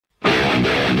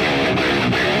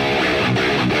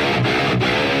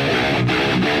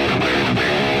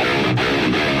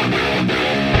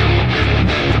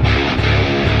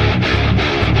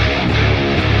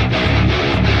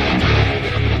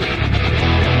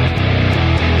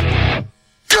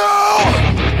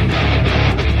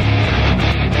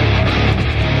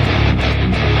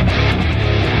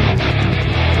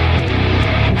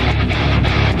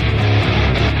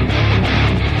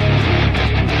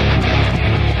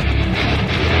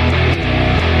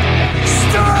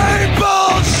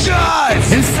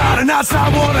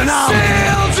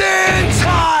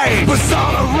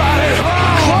sort of ride it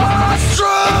home.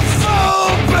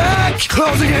 Claustrophobic,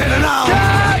 closing in and out.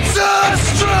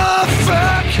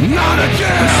 Catastrophic, not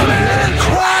again. Spin,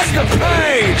 crash the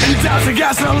pain, dousing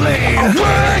gasoline.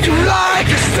 Awake like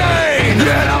a stain,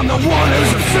 yet I'm the one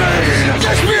who's insane.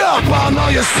 Catch me up, I know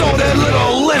you sold that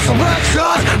little list of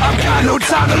records. I've got no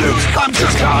time to lose, I'm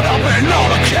just caught up in all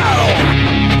the cattle.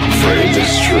 Frame the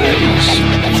strings,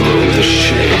 throw the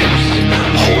shapes,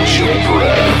 hold your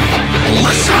breath.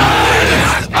 Listen,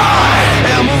 I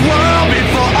am a world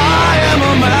before I am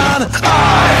a man.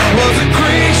 I was a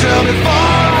creature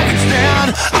before I could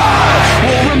stand. I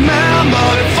will remember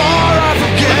before I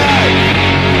forget.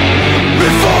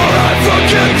 Before I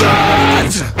forget that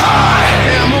I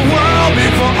am a world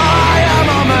before I am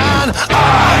a man.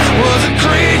 I was a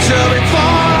creature before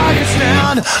I could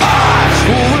stand. I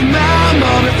will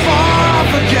remember before I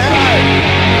forget.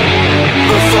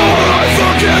 Before I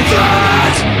forget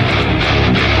that.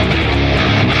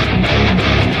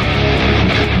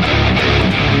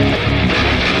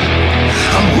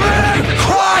 I'm ready to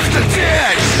cross the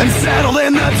ditch and settle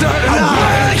in the dirt. I'm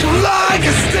weak like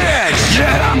a stitch,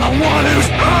 yet I'm the one who's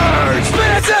hurt.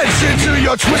 Pay attention to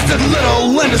your twisted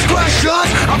little indiscretions.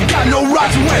 I've got no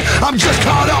right to win, I'm just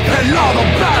caught up in all the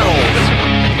battles.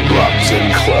 Locked in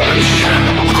clutch,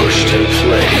 pushed in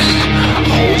place,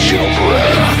 hold your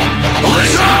breath.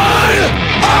 Listen,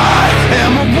 I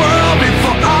am a world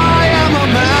before I am a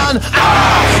man.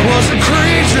 I was a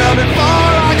creature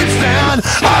before I could stand.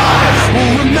 I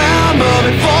will remember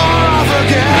before I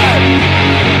forget.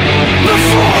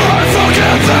 Before I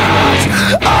forget that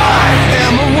I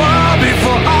am a world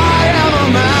before I am a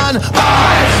man.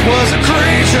 I was a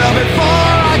creature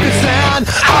before I could stand.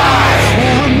 I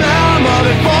will remember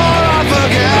before I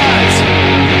forget.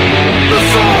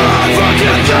 Before I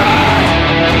forget that.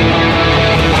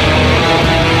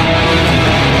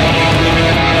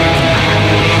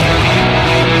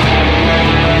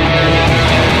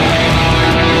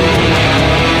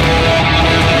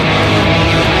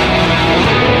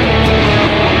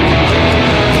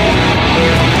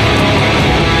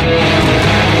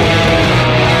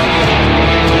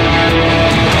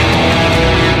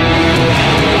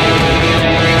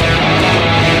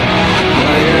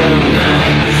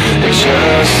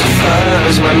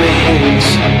 Justifies my means.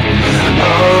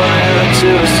 All I have to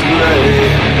do is delay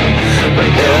my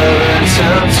every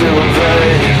attempt to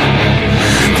invade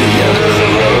the end of the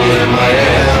road in my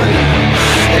hand.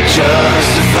 It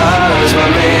justifies my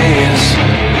means.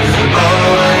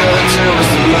 All I have to do is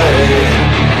delay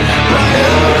my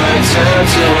every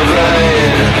attempt to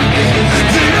invade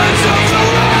the end of the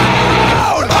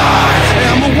road. I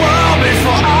am a world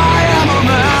before I am a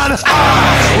man.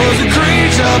 I was a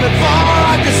creature before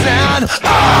I could stand. I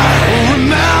will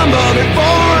remember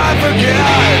before I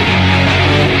forget.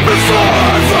 Before I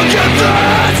forget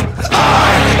that I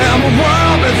am a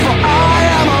world before I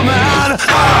am a man.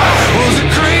 I was a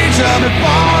creature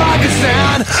before I could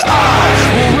stand. I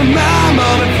will remember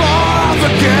before I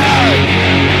forget.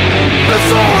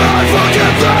 Before I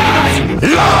forget that